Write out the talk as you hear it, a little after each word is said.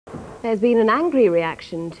There's been an angry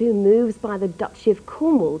reaction to moves by the Duchy of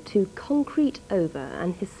Cornwall to concrete over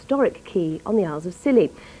an historic quay on the Isles of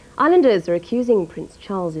Scilly. Islanders are accusing Prince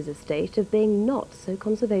Charles's estate of being not so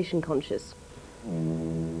conservation conscious.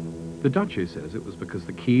 The Duchy says it was because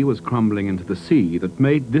the quay was crumbling into the sea that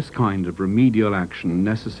made this kind of remedial action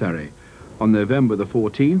necessary. On November the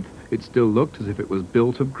 14th, it still looked as if it was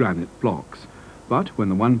built of granite blocks. But when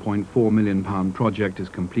the £1.4 million project is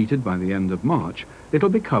completed by the end of March, it'll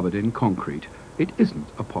be covered in concrete. It isn't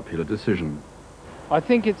a popular decision. I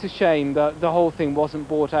think it's a shame that the whole thing wasn't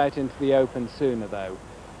brought out into the open sooner, though.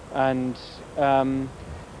 And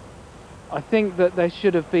I think that there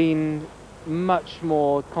should have been much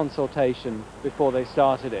more consultation before they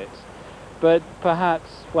started it. But perhaps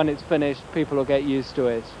when it's finished, people will get used to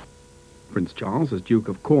it. Prince Charles, as Duke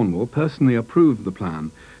of Cornwall, personally approved the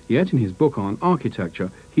plan. Yet in his book on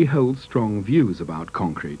architecture, he holds strong views about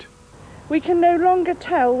concrete. We can no longer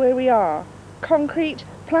tell where we are. Concrete,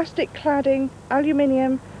 plastic cladding,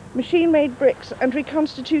 aluminium, machine-made bricks and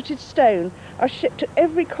reconstituted stone are shipped to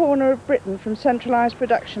every corner of Britain from centralised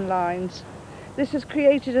production lines. This has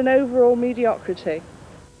created an overall mediocrity.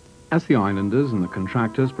 As the islanders and the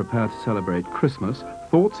contractors prepare to celebrate Christmas,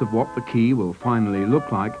 thoughts of what the quay will finally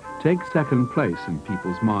look like take second place in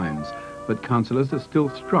people's minds. But councillors are still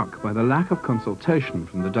struck by the lack of consultation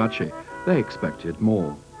from the Duchy. They expected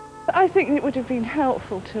more. I think it would have been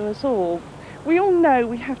helpful to us all. We all know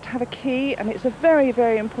we have to have a quay, and it's a very,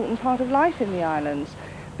 very important part of life in the islands.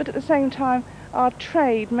 But at the same time, our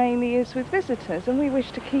trade mainly is with visitors, and we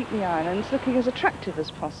wish to keep the islands looking as attractive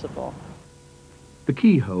as possible. The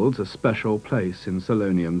quay holds a special place in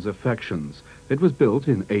Salonians' affections. It was built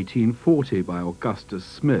in 1840 by Augustus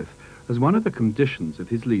Smith as one of the conditions of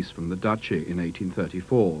his lease from the Duchy in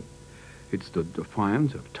 1834. It stood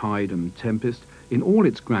defiant of tide and tempest in all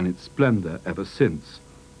its granite splendour ever since.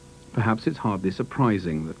 Perhaps it's hardly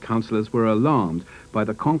surprising that councillors were alarmed by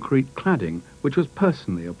the concrete cladding which was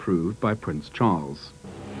personally approved by Prince Charles.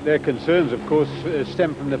 Their concerns, of course,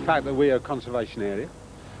 stem from the fact that we are a conservation area,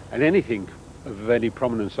 and anything of any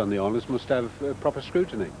prominence on the islands must have proper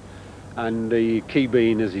scrutiny. And the quay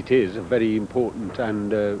being as it is, a very important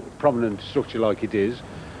and prominent structure like it is,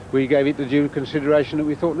 we gave it the due consideration that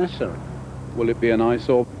we thought necessary. Will it be an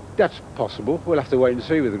eyesore? That's possible. We'll have to wait and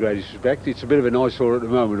see with the greatest respect. It's a bit of an eyesore at the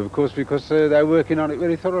moment, of course, because they're working on it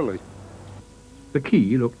very thoroughly. The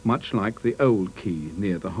quay looked much like the old quay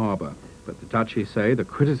near the harbour, but the Duchy say the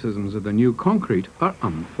criticisms of the new concrete are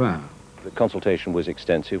unfair. The consultation was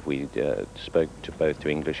extensive. We spoke to both to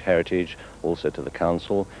English Heritage, also to the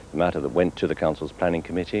Council, the matter that went to the Council's Planning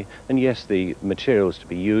Committee, and yes, the materials to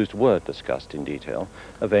be used were discussed in detail,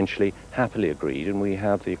 eventually happily agreed, and we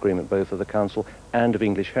have the agreement both of the Council and of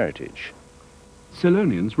English Heritage.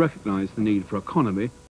 Salonians recognise the need for economy